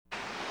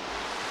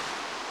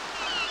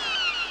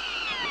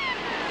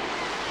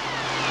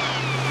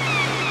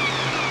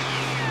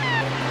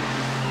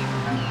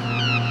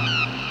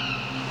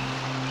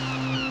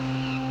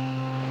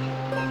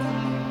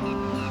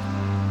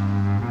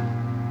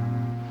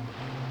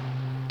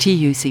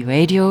TUC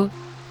Radio,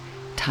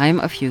 Time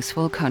of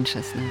Useful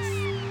Consciousness.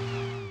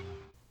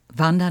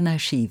 Vandana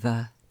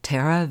Shiva,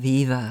 Terra,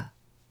 Viva.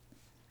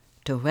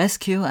 To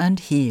rescue and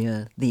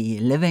heal the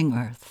living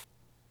earth.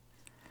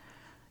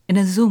 In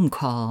a Zoom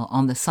call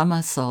on the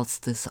summer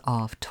solstice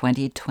of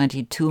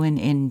 2022 in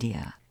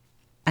India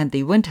and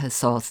the winter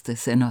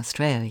solstice in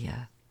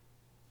Australia,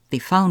 the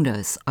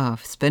founders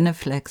of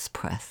Spinifex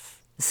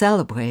Press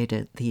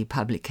celebrated the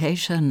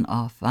publication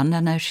of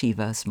Vandana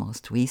Shiva's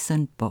most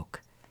recent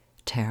book,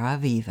 Terra,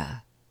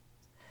 Viva.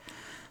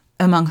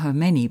 Among her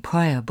many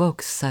prior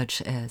books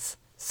such as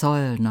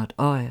Soil Not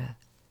Oil,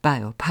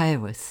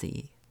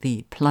 Biopiracy,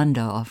 The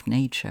Plunder of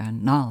Nature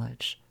and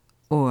Knowledge,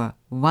 or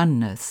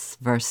Oneness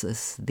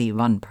versus the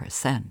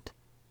 1%.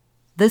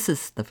 This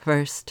is the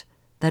first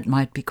that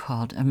might be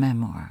called a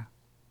memoir.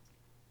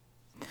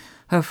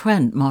 Her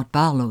friend Maud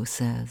Barlow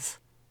says,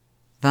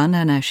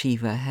 Vandana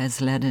Shiva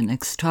has led an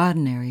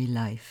extraordinary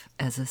life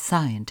as a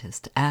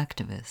scientist,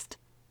 activist,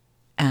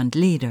 and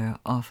leader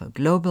of a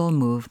global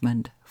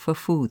movement for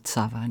food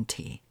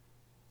sovereignty,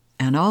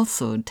 and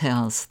also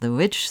tells the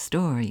rich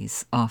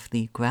stories of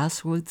the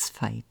grassroots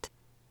fight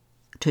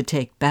to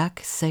take back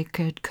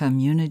sacred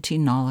community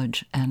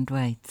knowledge and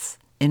rights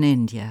in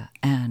India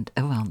and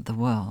around the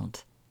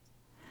world.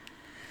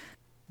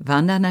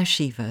 Vandana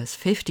Shiva's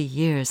 50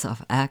 years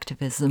of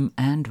activism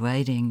and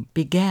writing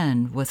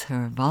began with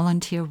her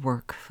volunteer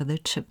work for the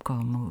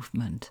Chipko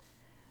movement,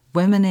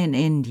 women in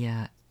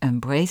India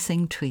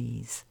embracing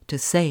trees to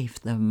save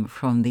them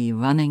from the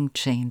running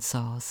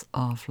chainsaws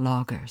of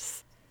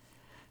loggers,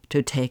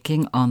 to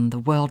taking on the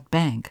World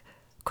Bank,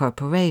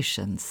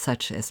 corporations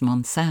such as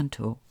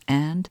Monsanto,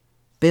 and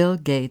Bill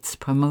Gates'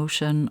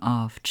 promotion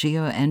of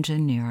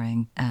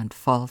geoengineering and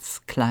false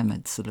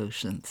climate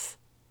solutions.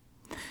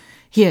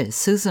 Here is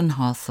Susan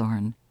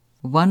Hawthorne,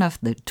 one of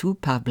the two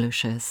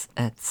publishers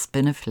at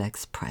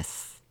Spinifex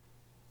Press.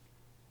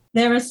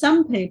 There are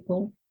some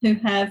people who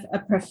have a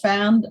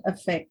profound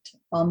effect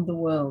on the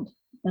world,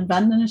 and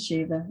Vandana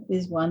Shiva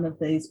is one of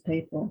these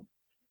people.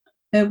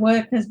 Her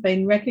work has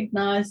been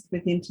recognised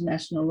with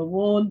international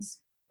awards,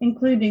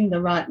 including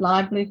the Right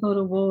Livelihood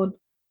Award,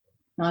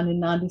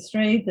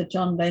 1993, the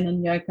John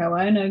Lennon Yoko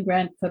Ono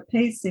Grant for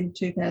Peace in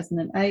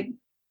 2008,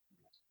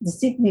 the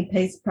Sydney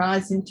Peace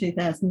Prize in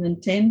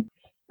 2010,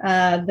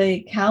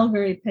 the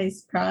Calgary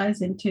Peace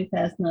Prize in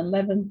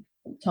 2011,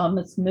 the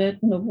Thomas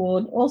Merton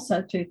Award,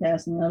 also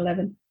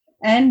 2011,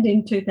 and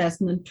in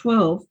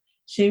 2012,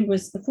 she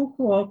was the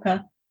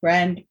Fukuoka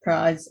Grand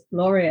Prize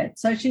laureate.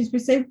 So she's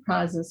received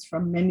prizes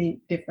from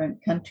many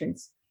different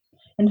countries.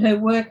 And her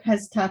work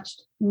has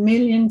touched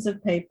millions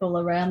of people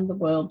around the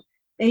world.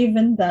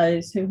 Even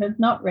those who have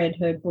not read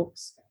her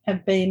books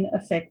have been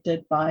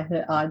affected by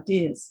her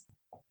ideas.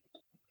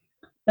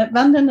 But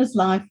Vandana's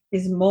life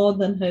is more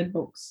than her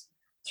books,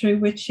 through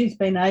which she's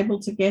been able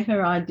to get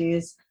her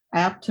ideas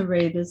out to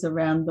readers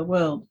around the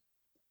world.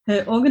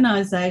 Her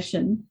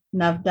organisation,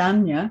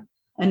 Navdanya,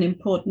 an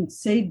important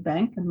seed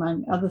bank,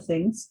 among other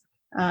things,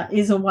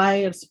 is a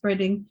way of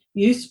spreading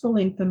useful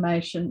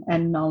information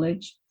and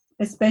knowledge,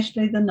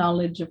 especially the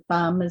knowledge of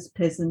farmers,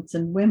 peasants,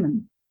 and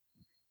women.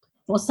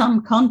 For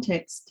some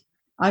context,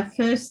 I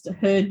first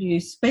heard you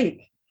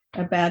speak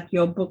about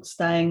your book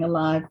Staying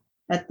Alive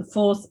at the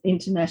 4th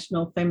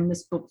International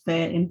Feminist Book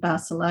Fair in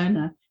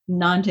Barcelona in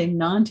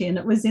 1990, and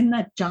it was in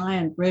that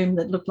giant room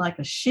that looked like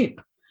a ship.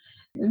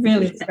 A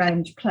really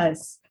strange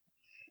place.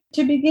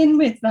 To begin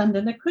with,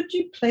 Vandana, could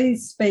you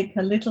please speak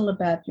a little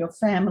about your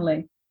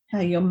family, how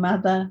your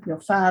mother,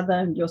 your father,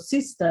 and your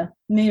sister,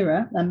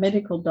 Meera, a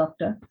medical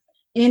doctor,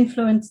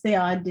 influenced the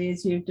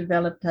ideas you've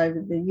developed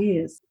over the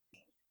years?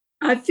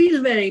 I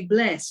feel very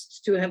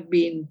blessed to have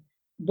been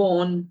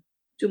born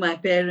to my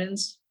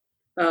parents.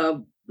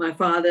 My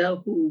father,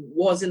 who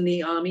was in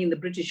the army, in the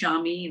British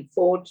Army, and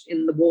fought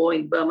in the war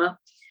in Burma,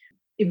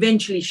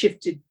 eventually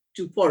shifted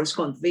to forest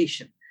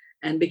conservation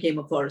and became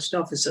a forest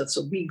officer.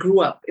 So we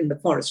grew up in the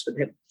forest with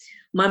him.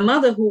 My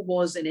mother, who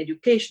was an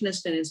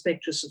educationist and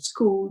inspectress of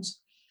schools,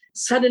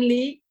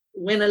 suddenly,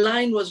 when a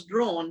line was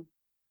drawn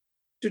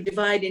to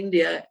divide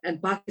India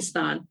and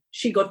Pakistan,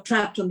 she got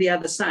trapped on the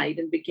other side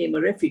and became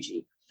a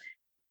refugee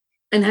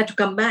and had to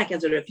come back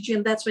as a refugee.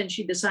 And that's when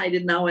she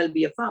decided, now I'll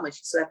be a farmer.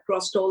 She said, I've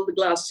crossed all the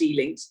glass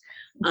ceilings.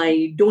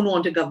 I don't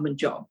want a government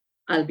job.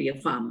 I'll be a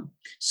farmer.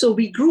 So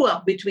we grew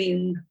up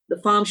between the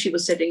farm she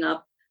was setting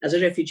up as a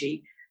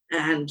refugee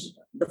and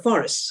the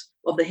forests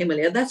of the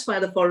Himalaya. That's why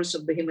the forests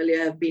of the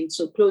Himalaya have been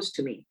so close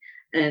to me.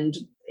 And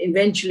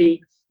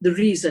eventually, the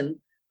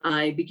reason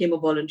I became a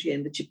volunteer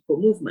in the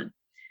Chipko movement.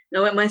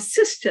 Now, my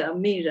sister,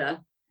 Meera,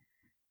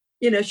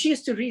 she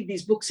used to read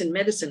these books in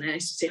medicine. And I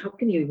used to say, how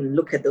can you even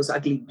look at those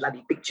ugly,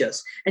 bloody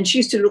pictures? And she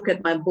used to look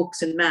at my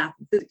books in math.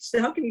 She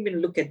said, how can you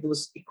even look at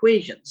those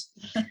equations?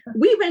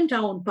 We went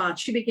our own path.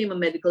 She became a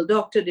medical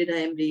doctor, did her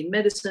MD in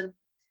medicine.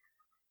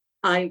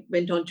 I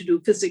went on to do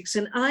physics.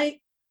 And I,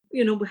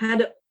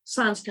 had a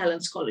science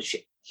talent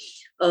scholarship,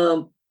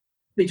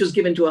 which was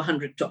given to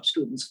 100 top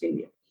students of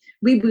India.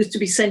 We used to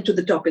be sent to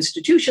the top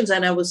institutions,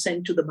 and I was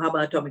sent to the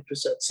Bhabha Atomic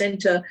Research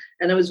Center,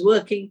 and I was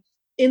working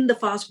in the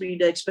fast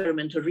breeder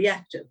experimental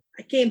reactor.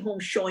 I came home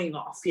showing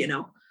off,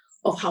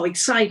 of how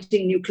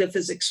exciting nuclear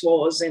physics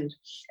was and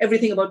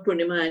everything about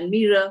Purnima, and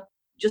Meera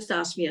just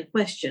asked me a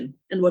question,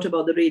 and what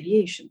about the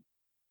radiation?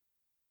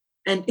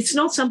 And it's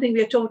not something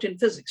we are taught in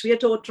physics. We are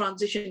taught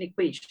transition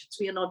equations.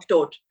 We are not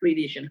taught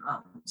radiation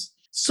harms.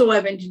 So I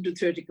went into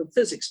theoretical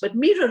physics. But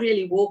Meera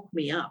really woke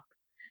me up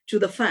to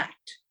the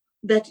fact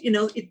that,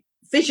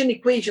 fission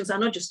equations are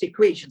not just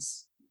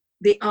equations.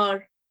 They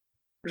are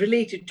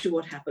related to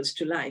what happens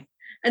to life.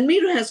 And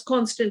Meera has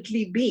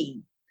constantly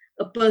been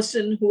a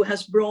person who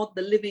has brought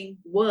the living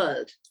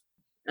world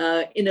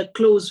in a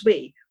close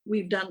way.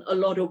 We've done a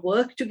lot of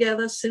work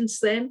together since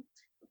then,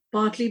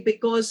 partly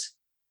because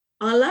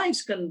our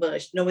lives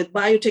converged, with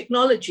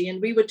biotechnology,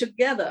 and we were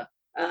together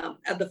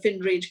at the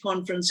FinRage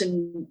conference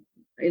in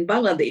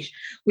Bangladesh.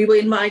 We were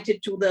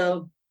invited to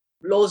the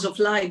Laws of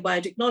Life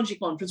Biotechnology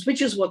Conference,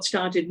 which is what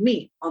started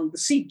me on the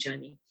seed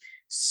journey.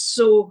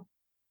 So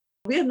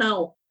we are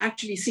now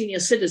actually senior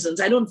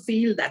citizens. I don't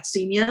feel that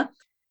senior.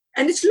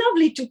 And it's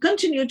lovely to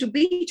continue to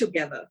be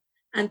together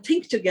and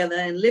think together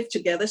and live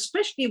together,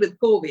 especially with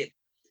COVID.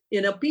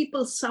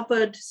 People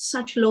suffered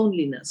such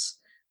loneliness.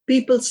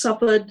 People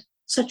suffered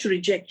such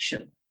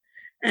rejection.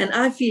 And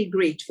I feel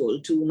grateful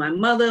to my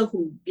mother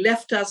who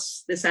left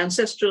us this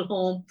ancestral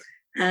home,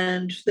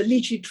 and the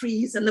lychee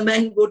trees and the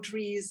mango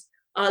trees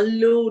are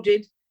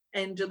loaded,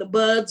 and the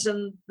birds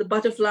and the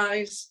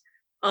butterflies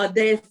are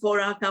there for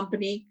our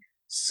company.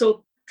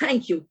 So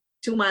thank you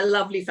to my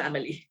lovely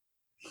family.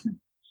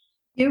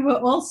 You were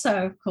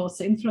also, of course,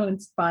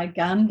 influenced by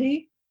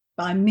Gandhi,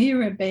 by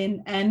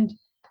Miraben, and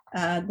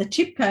the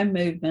Chipko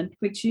movement,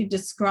 which you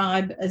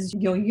describe as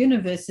your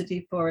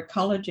university for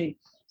ecology.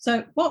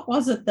 So what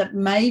was it that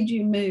made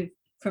you move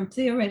from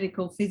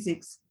theoretical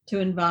physics to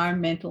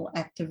environmental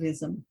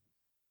activism?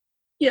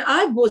 Yeah,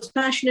 I was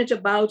passionate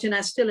about, and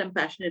I still am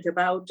passionate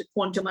about, the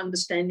quantum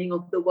understanding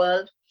of the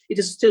world. It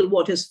is still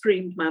what has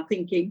framed my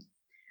thinking.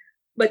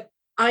 But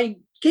I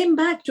came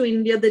back to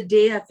India the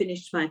day I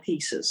finished my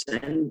thesis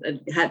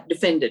and had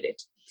defended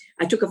it.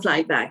 I took a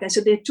flight back. I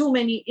said, there are too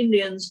many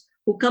Indians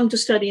who come to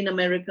study in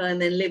America and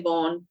then live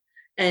on.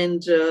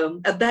 And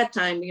at that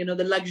time,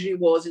 the luxury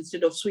was,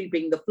 instead of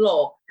sweeping the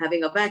floor,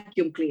 having a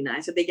vacuum cleaner.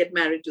 I said, they get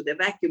married to their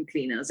vacuum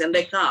cleaners and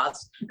their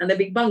cars and their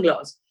big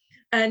bungalows.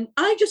 And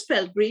I just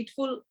felt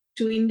grateful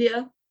to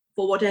India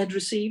for what I had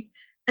received.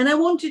 And I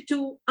wanted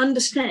to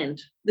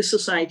understand the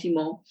society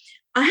more.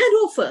 I had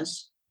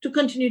offers to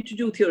continue to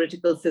do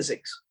theoretical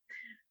physics.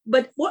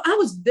 But I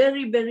was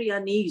very, very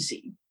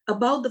uneasy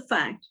about the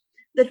fact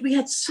that we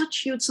had such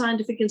huge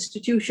scientific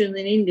institutions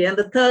in India and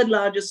the third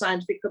largest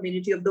scientific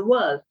community of the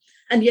world,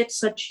 and yet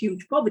such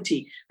huge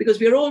poverty, because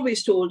we are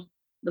always told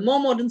the more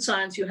modern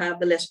science you have,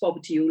 the less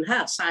poverty you will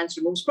have. Science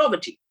removes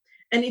poverty.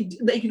 And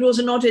it was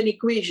not an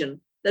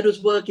equation that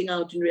was working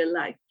out in real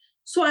life.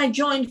 So I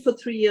joined for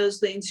 3 years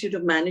the Institute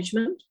of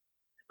Management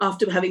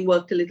after having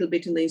worked a little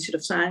bit in the Institute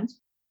of Science.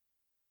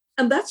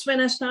 And that's when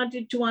I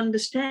started to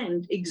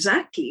understand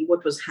exactly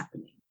what was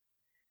happening,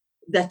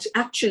 that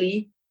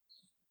actually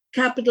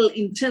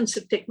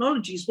capital-intensive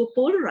technologies were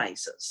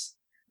polarizers.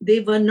 They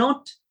were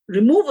not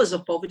removers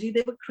of poverty,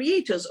 they were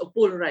creators of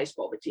polarized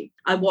poverty.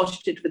 I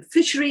watched it with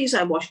fisheries,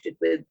 I watched it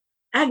with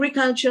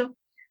agriculture.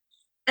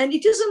 And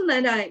it isn't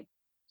that I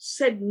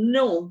said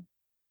no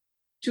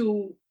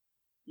to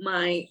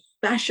my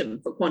passion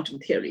for quantum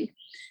theory,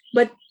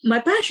 but my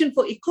passion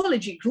for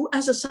ecology grew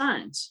as a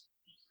science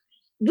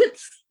with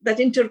that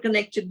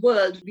interconnected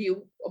world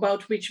view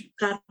about which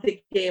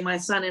Karthik, my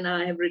son, and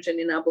I have written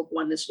in our book,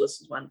 Oneness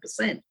versus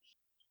 1%.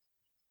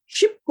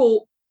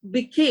 Chipko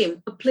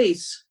became a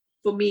place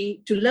for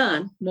me to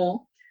learn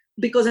more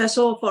because I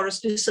saw a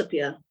forest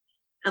disappear.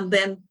 And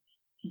then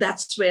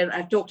that's where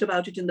I talked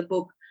about it in the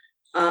book.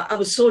 I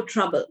was so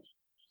troubled.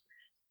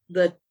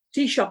 The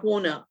tea shop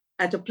owner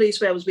at a place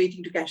where I was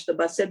waiting to catch the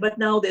bus said, but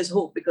now there's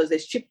hope because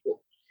there's Chipko.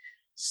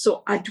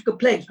 So I took a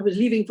pledge. I was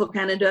leaving for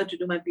Canada to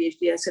do my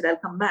PhD. I said, I'll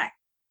come back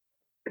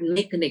and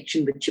make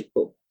connection with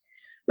Chipko.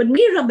 But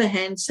Meera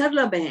Behan,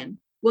 Sarla Behan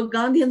were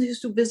Gandhians who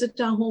used to visit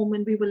our home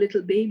when we were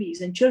little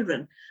babies and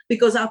children,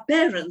 because our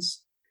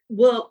parents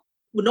were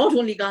not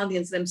only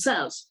Gandhians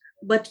themselves,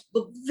 but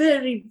were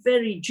very,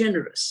 very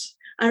generous.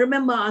 I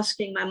remember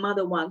asking my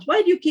mother once,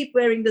 why do you keep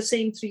wearing the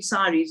same 3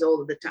 saris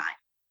all the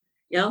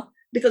time?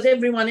 Because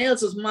everyone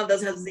else's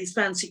mothers has these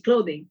fancy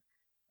clothing.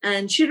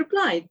 And she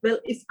replied, well,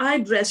 if I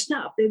dressed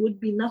up, there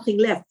would be nothing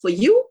left for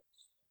you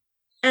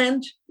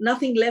and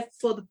nothing left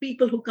for the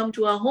people who come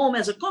to our home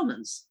as a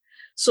commons.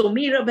 So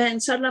Meera Ben,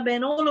 Sarla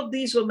Ben, all of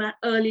these were my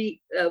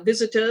early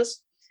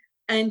visitors.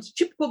 And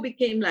Chipko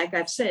became, like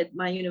I've said,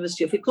 my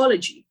University of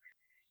Ecology.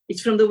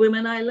 It's from the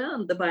women I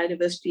learned the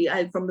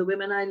biodiversity. From the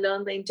women I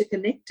learned the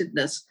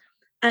interconnectedness.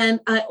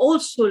 And I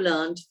also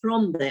learned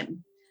from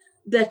them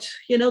that,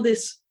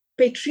 this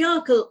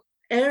patriarchal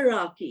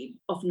hierarchy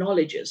of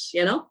knowledges,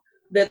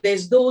 that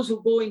there's those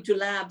who go into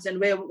labs and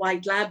wear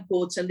white lab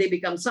coats and they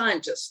become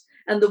scientists.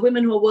 And the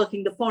women who are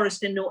working the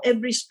forest and know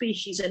every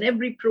species and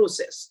every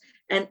process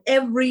and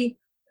every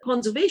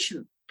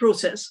conservation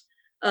process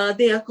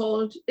they are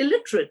called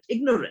illiterate,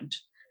 ignorant.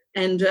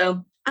 And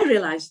I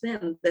realized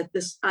then that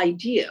this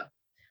idea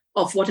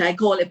of what I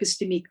call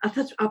epistemic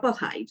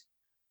apartheid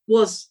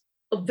was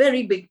a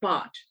very big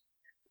part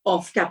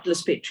of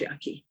capitalist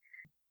patriarchy.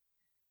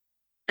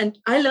 And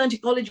I learned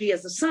ecology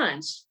as a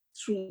science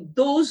through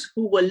those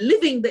who were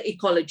living the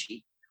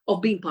ecology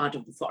of being part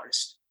of the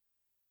forest.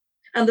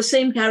 And the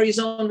same carries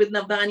on with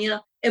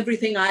Vandana.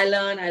 Everything I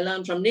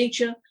learn from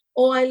nature,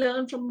 or I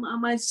learn from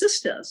my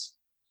sisters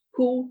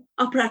who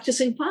are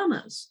practicing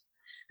farmers.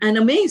 And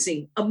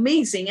amazing.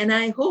 And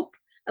I hope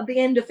at the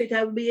end of it,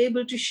 I will be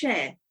able to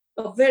share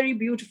a very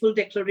beautiful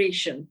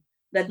declaration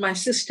that my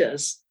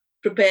sisters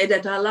prepared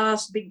at our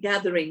last big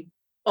gathering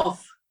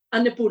of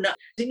Annapurna.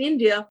 In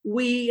India,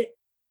 we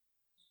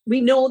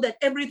know that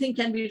everything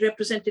can be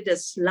represented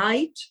as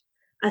light,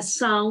 as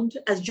sound,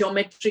 as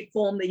geometric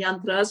form, the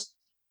yantras,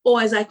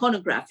 or as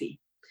iconography.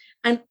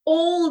 And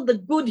all the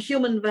good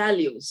human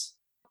values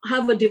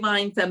have a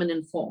divine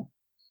feminine form.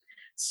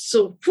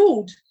 So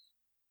food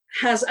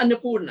has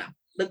Annapurna,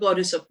 the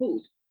goddess of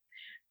food.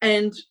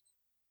 And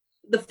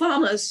the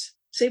farmers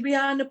say, we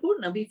are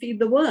Annapurna, we feed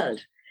the world.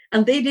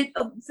 And they did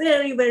a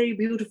very, very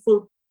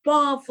beautiful,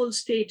 powerful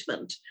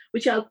statement,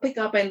 which I'll pick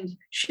up and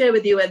share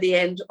with you at the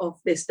end of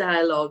this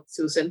dialogue,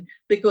 Susan,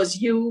 because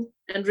you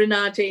and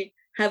Renate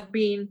have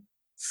been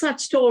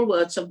such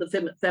stalwarts of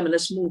the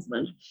feminist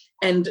movement,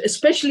 and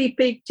especially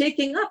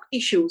taking up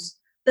issues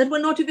that were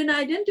not even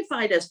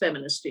identified as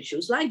feminist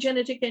issues, like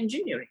genetic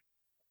engineering.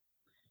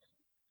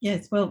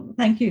 Yes, well,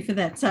 thank you for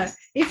that. So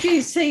if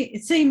you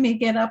see me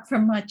get up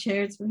from my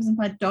chair, it's because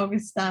my dog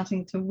is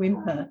starting to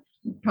whimper.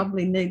 It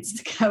probably needs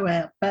to go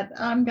out, but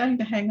I'm going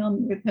to hang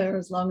on with her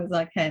as long as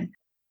I can.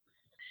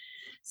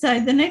 So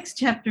the next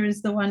chapter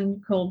is the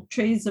one called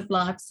Trees of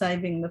Life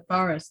Saving the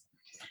Forest.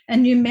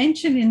 And you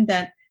mention in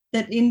that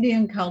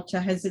Indian culture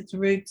has its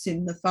roots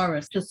in the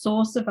forest, the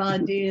source of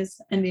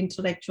ideas and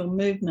intellectual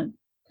movement,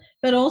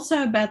 but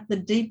also about the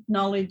deep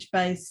knowledge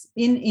base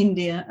in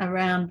India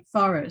around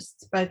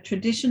forests, both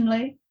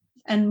traditionally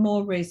and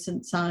more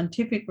recent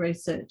scientific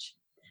research,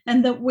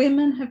 and that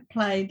women have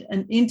played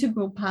an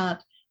integral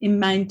part in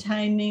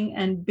maintaining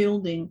and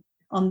building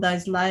on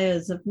those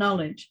layers of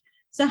knowledge.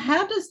 So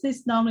how does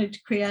this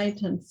knowledge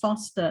create and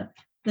foster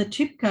the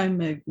Chipko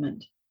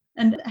movement?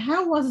 And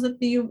how was it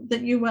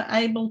that you were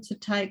able to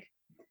take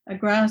a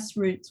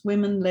grassroots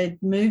women-led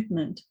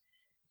movement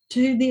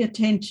to the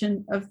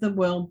attention of the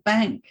World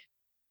Bank?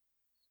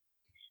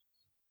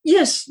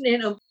 Yes,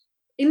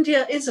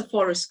 India is a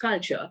forest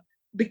culture,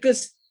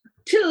 because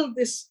till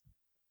this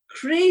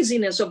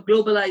craziness of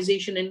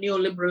globalization and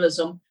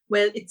neoliberalism,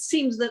 where it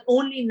seems that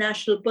only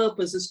national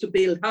purpose is to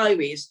build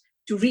highways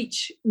to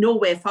reach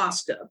nowhere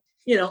faster,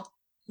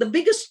 the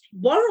biggest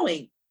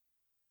borrowing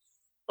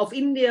of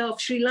India,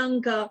 of Sri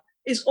Lanka,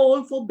 is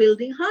all for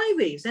building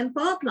highways and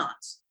power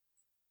plants.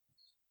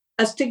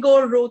 As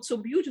Tagore wrote so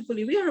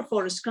beautifully, we are a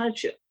forest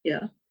culture,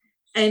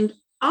 and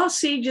our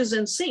sages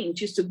and saints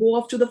used to go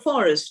off to the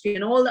forest.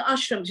 All the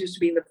ashrams used to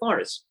be in the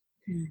forest.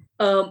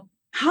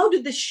 How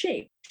did this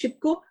shape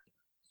Chipko?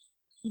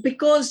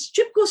 Because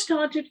Chipko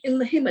started in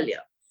the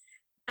Himalaya,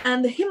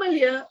 and the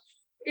Himalaya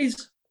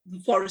is the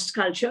forest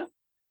culture.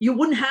 You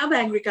wouldn't have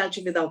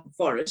agriculture without the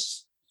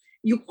forests.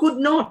 You could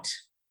not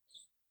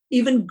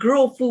even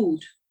grow food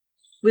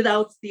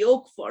without the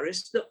oak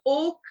forest. The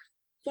oak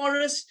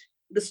forest,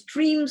 the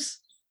streams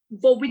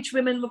for which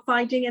women were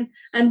fighting,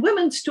 and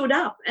women stood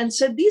up and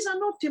said, these are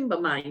not timber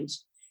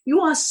mines.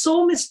 You are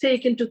so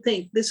mistaken to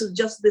think this is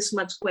just this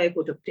much square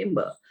foot of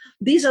timber.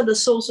 These are the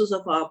sources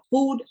of our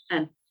food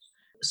and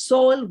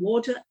soil,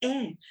 water,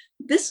 air.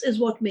 This is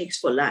what makes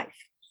for life.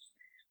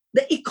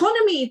 The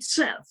economy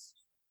itself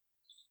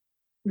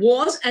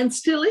was and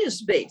still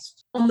is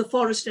based on the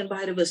forest and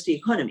biodiversity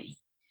economy.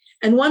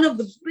 And one of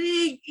the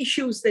big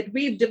issues that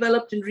we've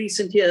developed in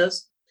recent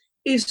years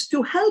is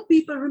to help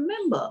people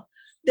remember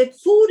that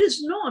food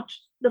is not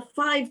the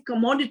 5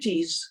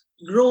 commodities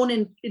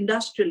grown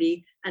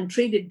industrially and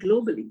traded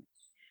globally.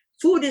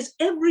 Food is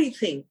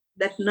everything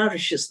that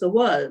nourishes the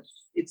world.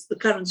 It's the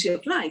currency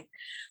of life.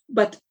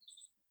 But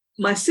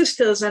my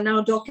sisters are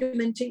now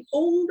documenting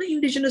all the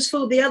indigenous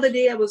food. The other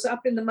day I was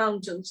up in the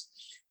mountains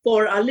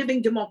for our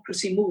Living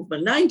Democracy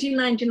movement.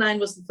 1999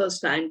 was the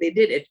first time they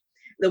did it.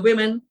 The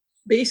women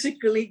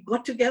basically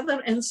got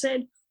together and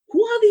said,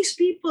 who are these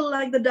people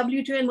like the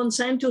WTO and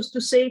Monsantos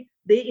to say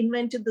they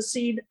invented the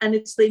seed and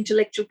it's the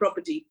intellectual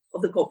property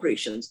of the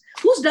corporations?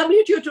 Who's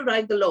WTO to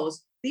write the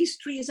laws? These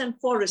trees and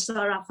forests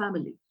are our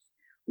family.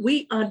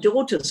 We are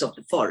daughters of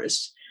the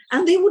forest.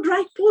 And they would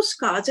write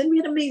postcards, and we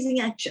had amazing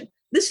action.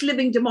 This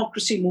Living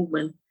Democracy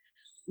movement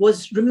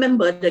was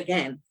remembered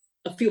again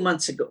a few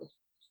months ago.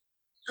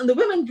 And the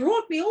women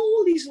brought me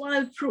all these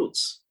wild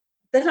fruits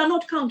that are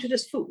not counted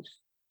as food.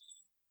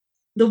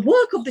 The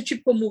work of the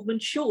Chipko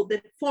movement showed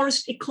that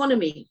forest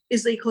economy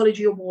is the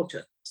ecology of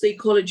water, it's the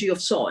ecology of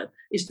soil,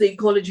 it's the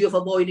ecology of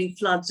avoiding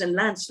floods and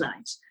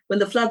landslides. When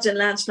the floods and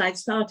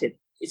landslides started,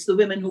 it's the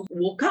women who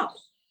woke up.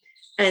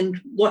 And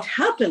what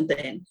happened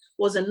then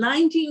was a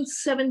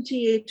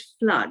 1978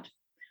 flood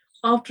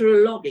after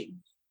a logging.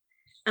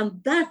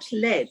 And that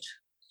led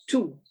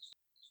to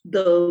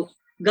the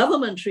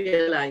government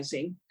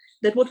realizing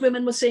that what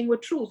women were saying were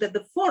true, that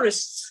the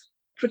forests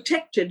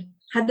protected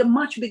had a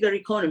much bigger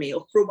economy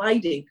of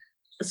providing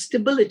a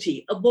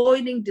stability,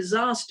 avoiding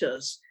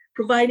disasters,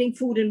 providing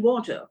food and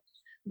water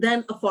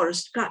than a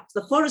forest cut.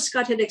 The forest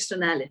cut had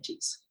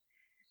externalities.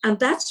 And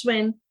that's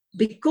when,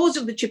 because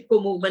of the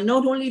Chipko movement,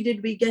 not only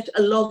did we get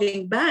a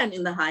logging ban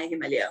in the high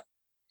Himalaya,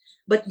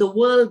 but the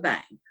World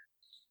Bank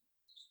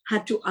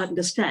had to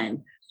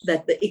understand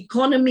that the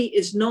economy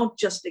is not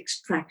just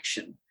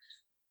extraction.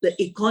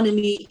 The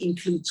economy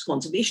includes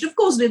conservation. Of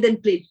course, they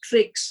then played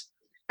tricks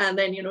and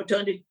then,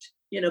 turned it,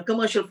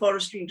 commercial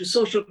forestry into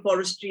social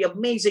forestry,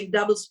 amazing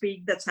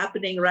doublespeak that's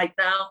happening right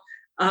now.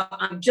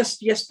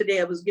 Just yesterday,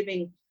 I was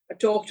giving a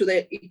talk to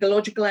the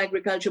ecological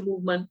agriculture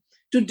movement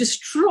to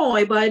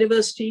destroy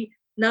biodiversity.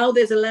 Now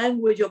there's a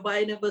language of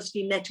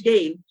biodiversity net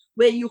gain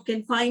where you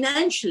can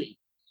financially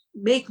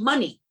make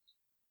money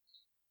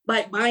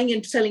by buying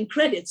and selling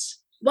credits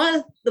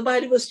while the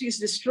biodiversity is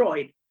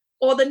destroyed,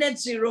 or the net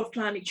zero of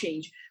climate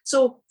change.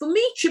 So for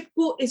me,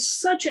 Chipko is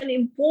such an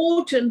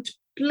important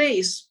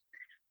place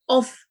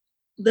of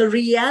the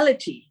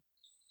reality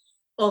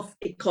of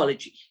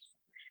ecology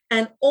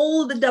and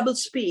all the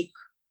doublespeak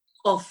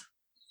of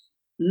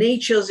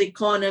nature's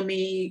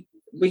economy,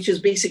 which is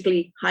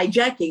basically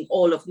hijacking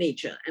all of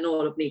nature and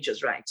all of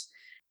nature's rights.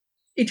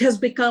 It has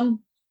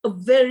become a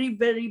very,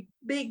 very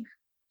big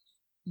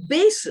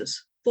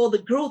basis for the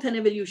growth and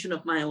evolution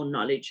of my own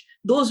knowledge.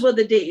 Those were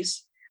the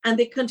days, and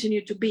they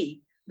continue to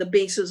be the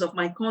basis of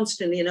my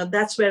constant,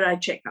 that's where I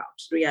check out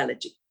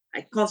reality.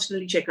 I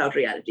constantly check out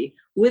reality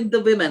with the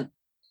women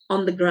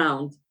on the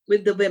ground,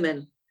 with the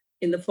women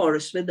in the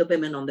forest, with the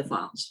women on the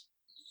farms.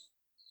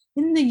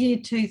 In the year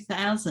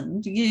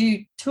 2000,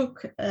 you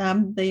took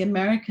the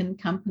American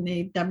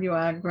company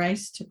W.R.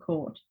 Grace to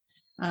court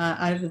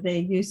over their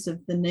use of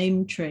the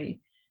neem tree.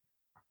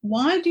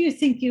 Why do you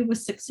think you were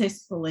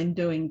successful in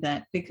doing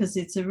that? Because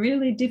it's a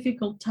really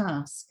difficult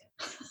task.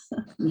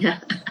 Yeah.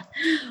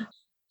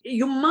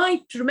 You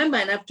might remember,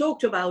 and I've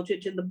talked about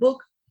it in the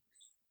book,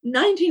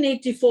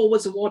 1984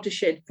 was a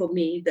watershed for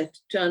me that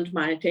turned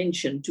my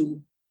attention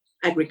to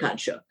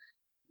agriculture.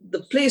 The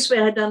place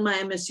where I had done my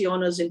MSc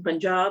honours in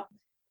Punjab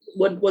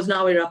was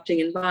now erupting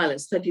in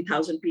violence.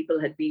 30,000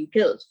 people had been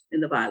killed in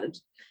the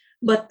violence.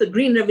 But the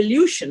Green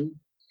Revolution,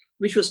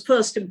 which was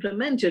first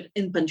implemented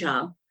in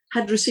Punjab,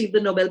 had received the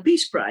Nobel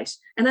Peace Prize.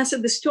 And I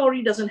said, the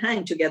story doesn't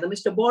hang together.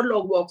 Mr.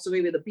 Borlaug walks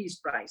away with the Peace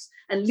Prize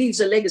and leaves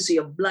a legacy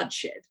of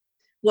bloodshed.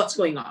 What's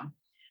going on?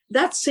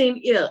 That same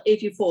year,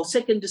 84,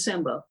 2nd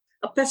December,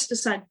 a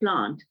pesticide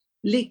plant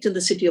leaked in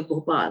the city of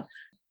Bhopal.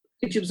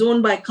 It was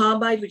owned by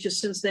Carbide, which has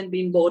since then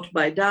been bought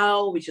by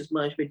Dow, which has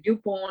merged with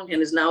DuPont and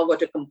has now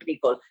got a company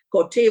called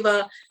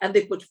Corteva. And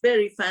they put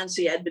very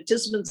fancy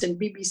advertisements in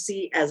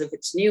BBC as if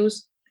it's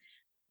news.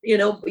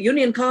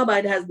 Union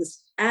Carbide has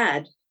this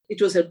ad.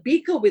 It was a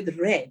beaker with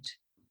red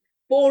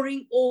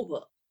pouring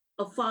over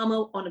a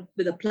farmer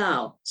with a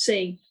plow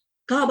saying,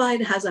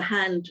 Carbide has a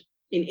hand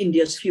in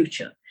India's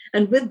future.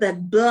 And with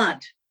that blood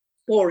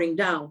pouring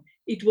down,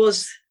 it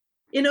was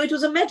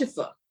a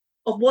metaphor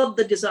of what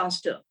the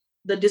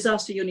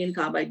disaster Union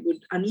Carbide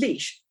would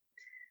unleash.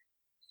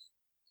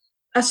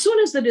 As soon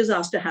as the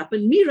disaster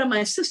happened, Mira,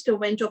 my sister,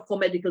 went off for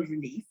medical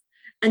relief.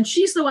 And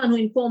she's the one who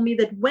informed me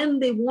that when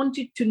they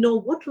wanted to know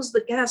what was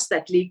the gas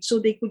that leaked so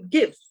they could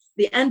give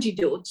the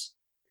antidotes,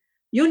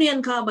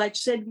 Union Carbide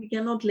said, we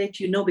cannot let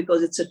you know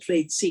because it's a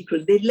trade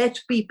secret. They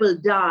let people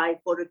die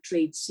for a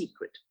trade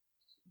secret.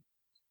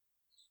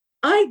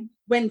 I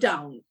went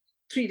down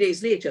 3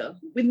 days later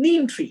with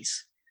neem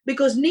trees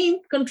because neem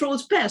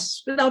controls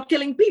pests without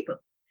killing people.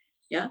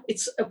 Yeah,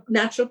 it's a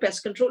natural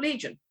pest control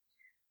agent.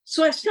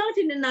 So I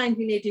started in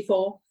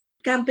 1984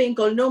 a campaign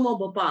called No More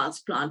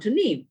Bhopals, Plant a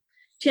Neem.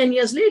 10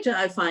 years later,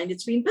 I find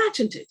it's been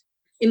patented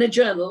in a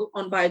journal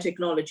on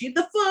biotechnology,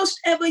 the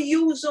first ever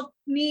use of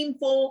neem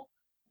for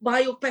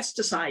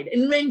biopesticide,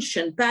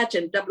 invention,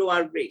 patent,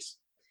 W.R. Grace.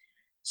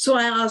 So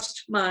I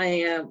asked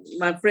my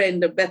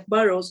friend Beth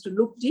Burrows to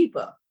look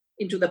deeper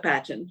into the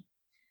patent.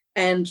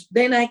 And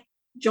then I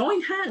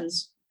joined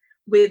hands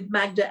with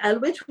Magda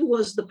Alwett, who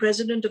was the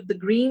president of the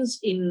Greens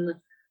in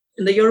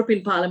the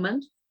European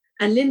Parliament,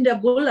 and Linda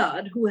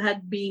Bullard, who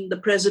had been the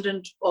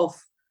president of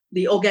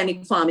the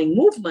organic farming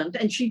movement.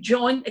 And she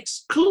joined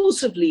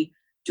exclusively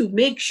to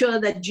make sure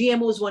that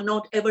GMOs were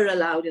not ever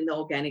allowed in the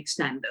organic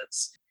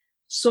standards.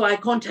 So I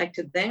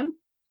contacted them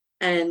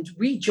and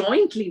we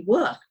jointly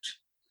worked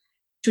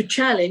to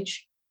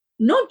challenge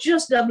not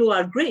just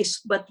W.R.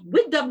 Grace, but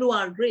with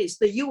W.R. Grace,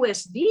 the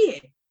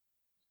USDA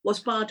was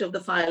part of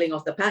the filing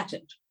of the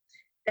patent.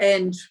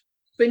 And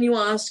when you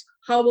ask,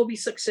 how were we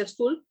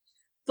successful?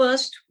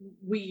 First,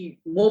 we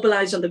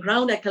mobilized on the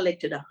ground. I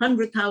collected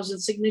 100,000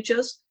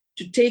 signatures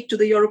to take to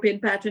the European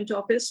Patent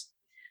Office.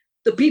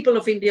 The people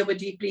of India were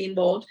deeply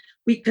involved.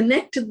 We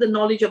connected the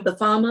knowledge of the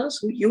farmers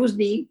who used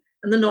neem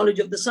and the knowledge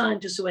of the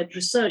scientists who had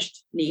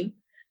researched neem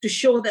to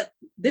show that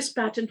this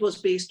patent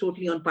was based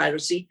totally on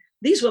piracy.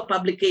 These were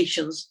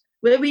publications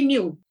where we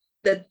knew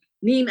that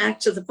neem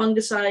acts as a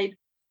fungicide,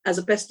 as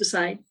a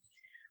pesticide.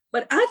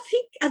 But I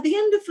think at the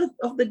end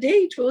of the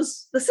day, it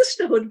was the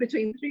sisterhood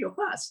between three of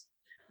us.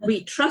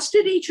 We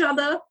trusted each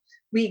other.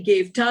 We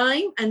gave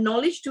time and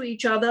knowledge to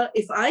each other.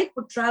 If I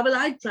could travel,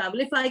 I'd travel.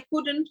 If I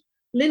couldn't,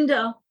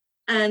 Linda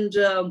and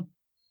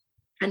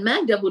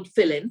Magda would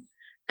fill in.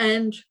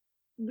 And,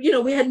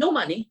 we had no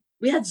money.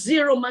 We had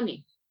zero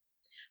money.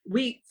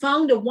 We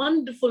found a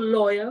wonderful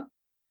lawyer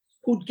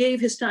who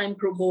gave his time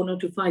pro bono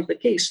to fight the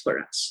case for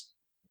us.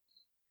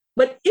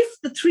 But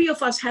if the three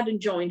of us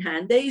hadn't joined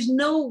hand, there is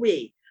no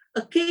way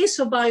a case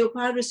of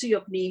biopiracy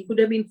of neem could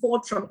have been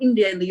fought from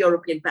India in the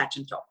European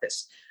Patent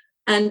Office.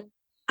 And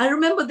I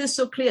remember this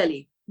so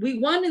clearly. We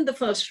won in the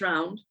first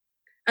round,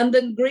 and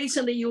then Grace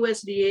and the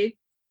USDA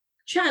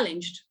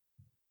challenged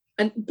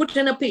and put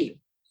an appeal.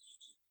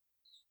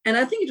 And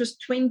I think it was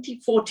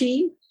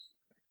 2014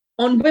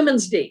 on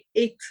Women's Day,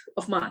 8th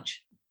of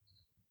March.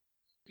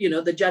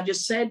 The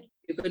judges said,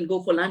 you can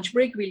go for lunch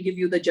break, we'll give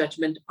you the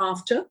judgment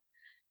after.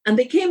 And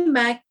they came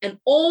back, and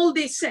all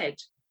they said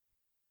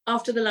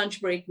after the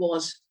lunch break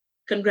was,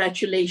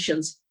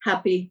 congratulations,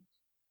 happy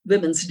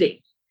Women's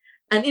Day.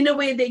 And in a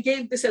way, they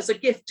gave this as a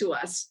gift to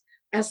us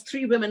as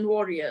three women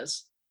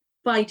warriors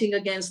fighting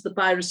against the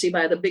piracy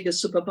by the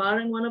biggest superpower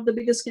and one of the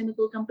biggest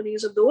chemical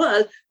companies of the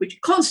world, which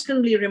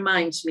constantly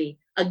reminds me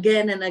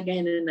again and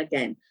again and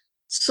again,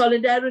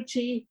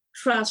 solidarity,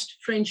 trust,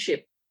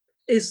 friendship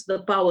is the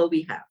power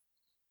we have.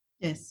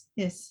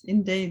 Yes,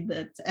 indeed.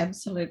 That's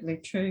absolutely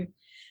true.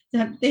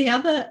 The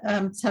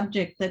other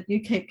subject that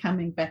you keep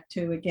coming back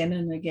to again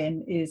and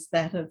again is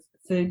that of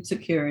food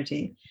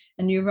security.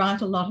 And you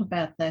write a lot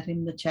about that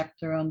in the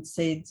chapter on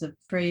Seeds of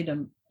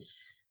Freedom.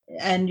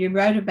 And you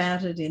wrote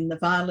about it in The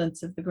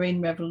Violence of the Green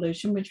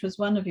Revolution, which was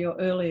one of your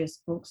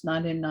earliest books,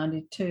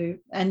 1992.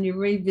 And you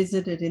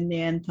revisited in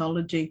the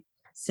anthology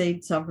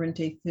Seed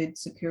Sovereignty, Food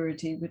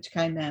Security, which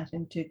came out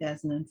in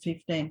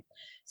 2015.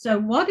 So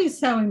what is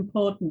so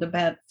important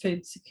about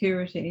food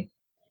security?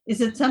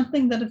 Is it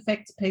something that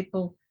affects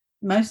people,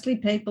 mostly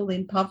people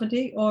in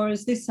poverty, or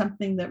is this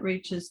something that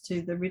reaches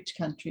to the rich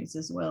countries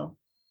as well?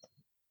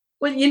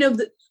 Well,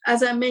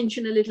 as I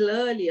mentioned a little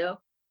earlier,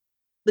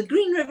 the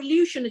Green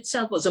Revolution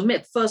itself was a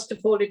myth. First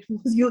of all,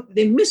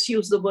 they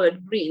misused the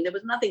word green. There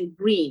was nothing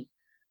green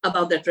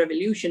about that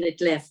revolution. It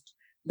left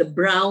the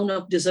brown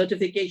of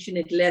desertification.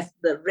 It left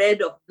the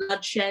red of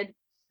bloodshed.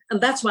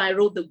 And that's why I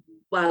wrote The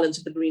Violence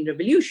of the Green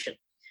Revolution.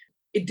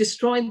 It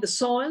destroyed the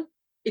soil.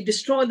 It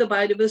destroyed the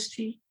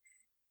biodiversity,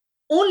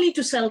 only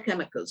to sell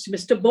chemicals.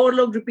 Mr.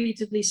 Borlaug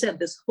repeatedly said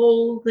this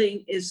whole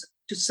thing is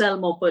to sell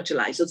more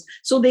fertilizers.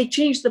 So they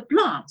changed the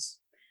plants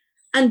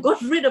and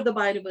got rid of the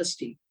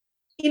biodiversity.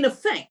 In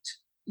effect,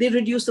 they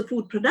reduced the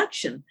food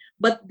production,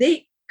 but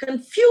they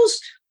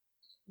confused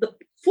the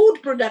food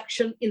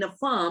production in a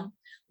farm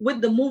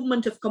with the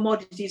movement of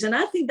commodities. And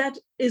I think that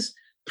is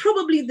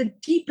probably the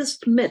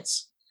deepest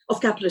myths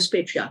of capitalist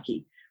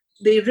patriarchy.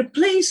 They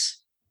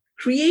replace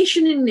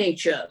creation in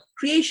nature,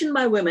 creation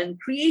by women,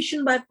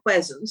 creation by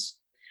peasants,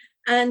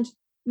 and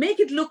make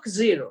it look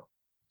zero,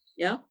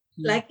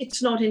 like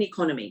it's not an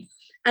economy.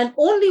 And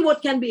only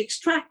what can be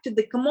extracted,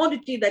 the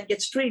commodity that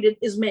gets traded,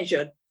 is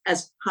measured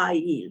as high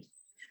yield.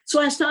 So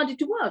I started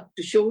to work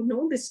to show,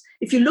 this,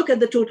 if you look at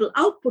the total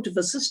output of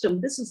a system,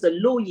 this is a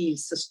low yield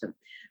system.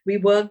 We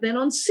work then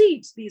on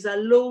seeds. These are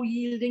low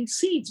yielding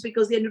seeds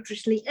because they're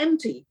nutritionally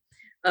empty.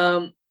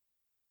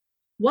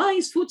 Why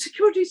is food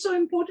security so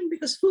important?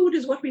 Because food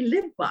is what we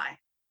live by.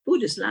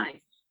 Food is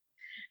life.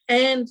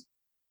 And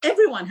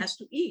everyone has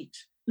to eat.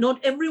 Not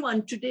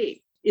everyone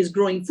today is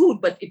growing food,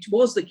 but it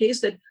was the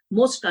case that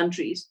most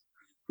countries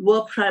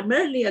were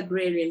primarily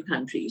agrarian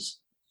countries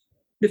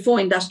before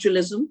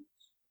industrialism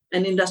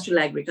and industrial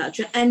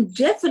agriculture, and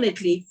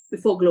definitely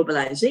before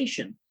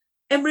globalization.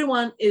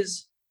 Everyone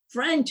is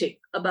frantic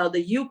about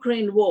the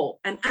Ukraine war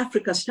and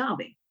Africa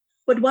starving.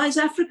 But why is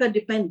Africa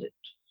dependent?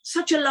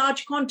 Such a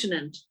large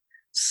continent,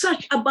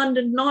 such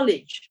abundant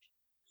knowledge.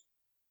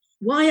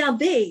 Why are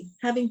they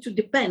having to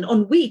depend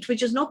on wheat,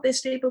 which is not their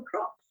staple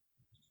crop?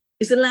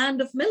 It's a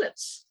land of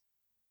millets.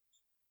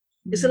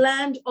 It's a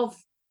land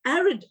of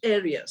arid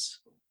areas.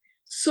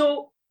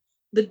 So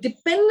the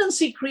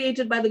dependency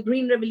created by the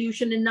Green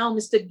Revolution, and now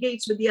Mr.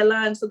 Gates with the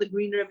Alliance for the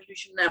Green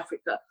Revolution in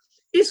Africa,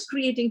 is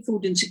creating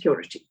food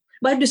insecurity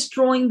by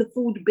destroying the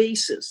food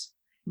basis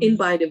in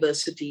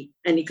biodiversity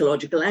and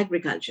ecological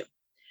agriculture.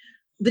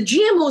 The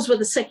GMOs were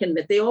the second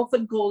myth. They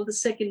often call the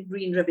second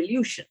Green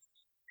Revolution.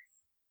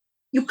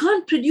 You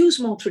can't produce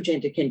more through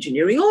genetic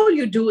engineering. All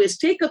you do is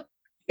take an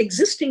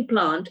existing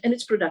plant and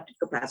its productive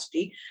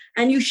capacity,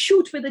 and you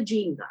shoot with a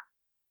gene gun.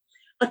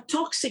 A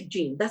toxic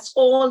gene, that's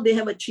all they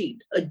have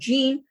achieved. A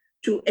gene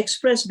to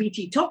express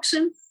Bt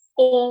toxin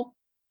or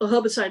a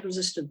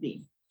herbicide-resistant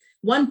bean.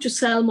 One to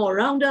sell more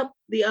Roundup,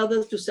 the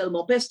other to sell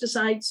more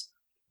pesticides.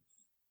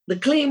 The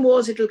claim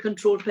was it'll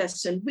control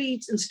pests and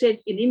weeds. Instead,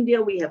 in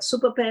India, we have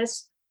super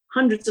pests.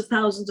 Hundreds of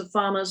thousands of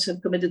farmers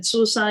have committed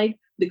suicide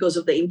because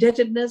of the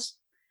indebtedness.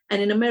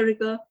 And in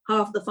America,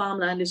 half the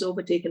farmland is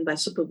overtaken by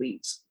super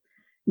weeds.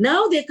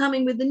 Now they're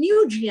coming with the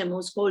new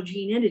GMOs called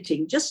gene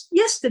editing. Just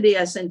yesterday,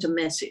 I sent a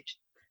message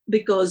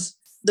because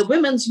the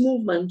women's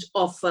movement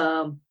of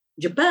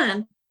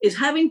Japan is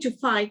having to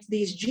fight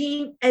these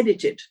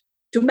gene-edited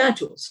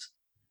tomatoes,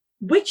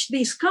 which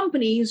these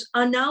companies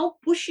are now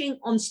pushing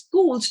on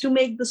schools to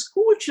make the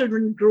school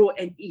children grow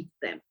and eat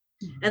them.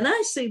 Mm-hmm. And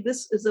I say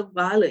this is a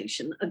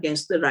violation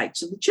against the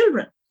rights of the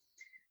children.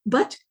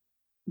 But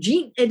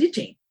gene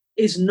editing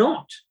is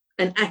not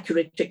an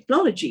accurate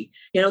technology.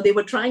 They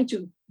were trying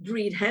to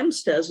breed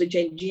hamsters with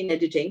gene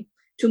editing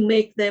to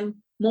make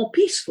them more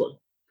peaceful.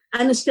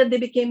 And instead they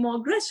became more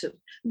aggressive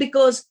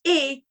because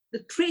A,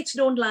 the traits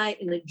don't lie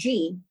in a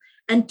gene,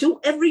 and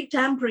 2, every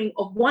tampering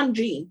of one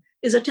gene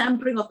is a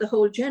tampering of the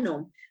whole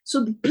genome.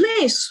 So the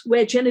place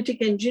where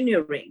genetic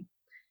engineering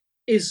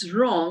is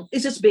wrong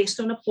is it's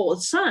based on a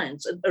false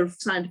science, a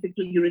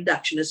scientifically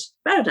reductionist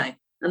paradigm.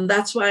 And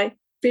that's why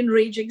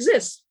FinRage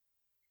exists.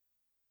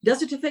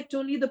 Does it affect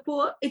only the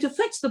poor? It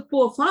affects the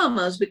poor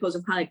farmers because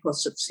of high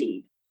costs of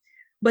seed.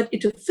 But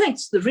it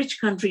affects the rich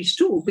countries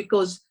too,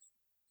 because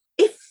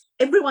if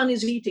everyone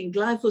is eating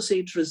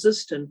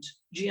glyphosate-resistant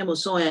GMO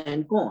soya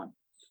and corn,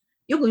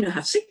 you're going to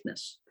have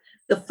sickness.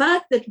 The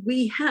fact that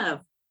we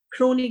have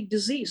chronic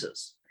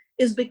diseases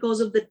is because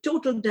of the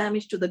total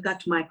damage to the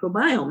gut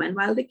microbiome. And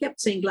while they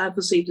kept saying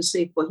glyphosate is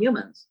safe for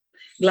humans,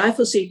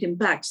 glyphosate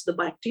impacts the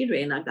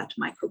bacteria in our gut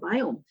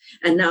microbiome.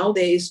 And now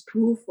there is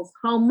proof of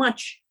how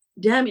much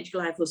damage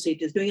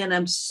glyphosate is doing. And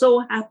I'm so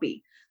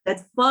happy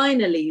that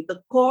finally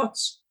the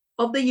courts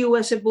of the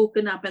US have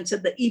woken up and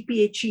said the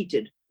EPA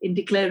cheated in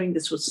declaring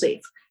this was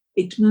safe.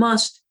 It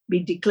must be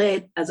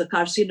declared as a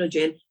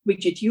carcinogen,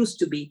 which it used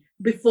to be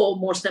before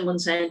Morse and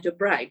Monsanto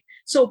bribed.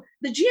 So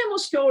the GMO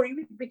story,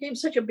 which became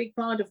such a big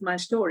part of my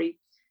story,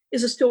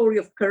 is a story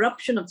of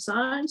corruption of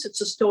science.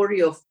 It's a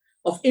story of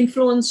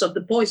influence of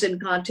the poison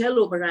cartel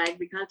over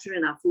agriculture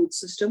and our food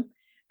system.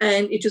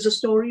 And it is a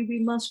story we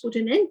must put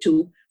an end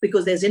to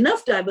because there's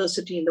enough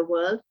diversity in the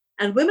world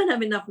and women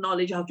have enough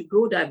knowledge how to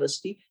grow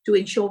diversity to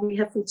ensure we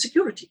have food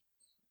security.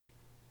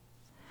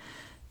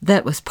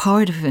 That was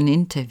part of an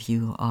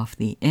interview of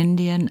the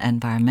Indian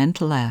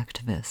environmental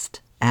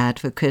activist,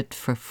 advocate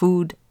for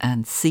food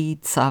and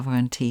seed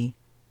sovereignty,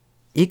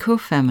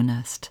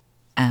 ecofeminist,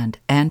 and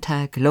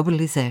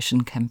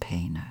anti-globalization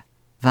campaigner,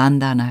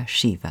 Vandana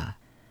Shiva.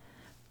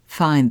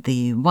 Find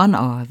the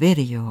 1-hour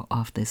video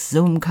of this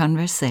Zoom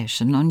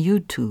conversation on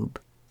YouTube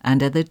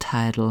under the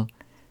title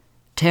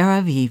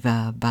Terra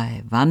Viva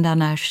by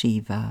Vandana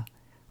Shiva,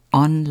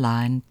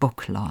 online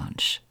book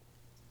launch.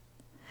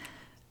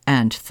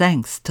 And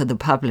thanks to the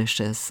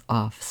publishers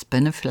of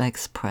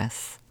Spinifex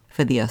Press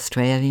for the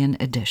Australian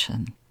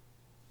edition.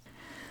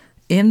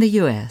 In the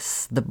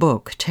US, the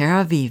book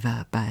Terra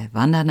Viva by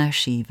Vandana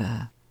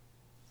Shiva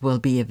will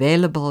be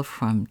available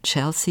from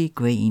Chelsea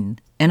Green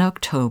in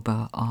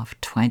October of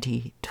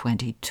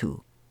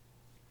 2022.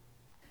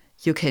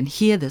 You can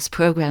hear this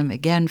program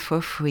again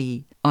for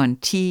free on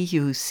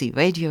TUC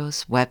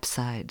Radio's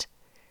website,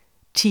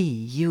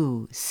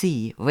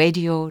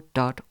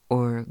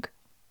 tucradio.org.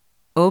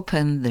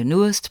 Open the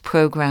newest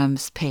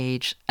programs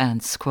page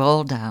and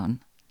scroll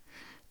down.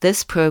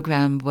 This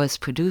program was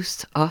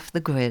produced off the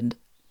grid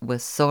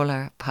with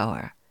solar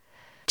power.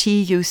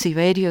 TUC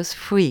Radio is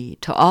free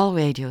to all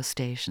radio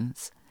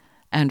stations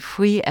and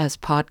free as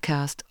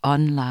podcast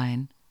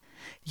online.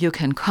 You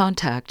can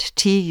contact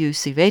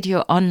TUC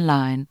Radio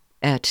online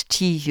at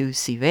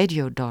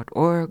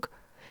tucradio.org.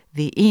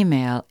 The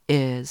email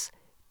is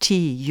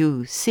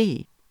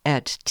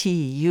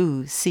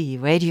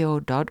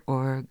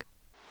tuc@tucradio.org.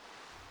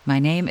 My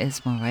name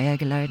is Maria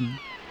Gelarden.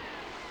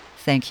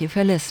 Thank you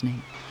for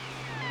listening.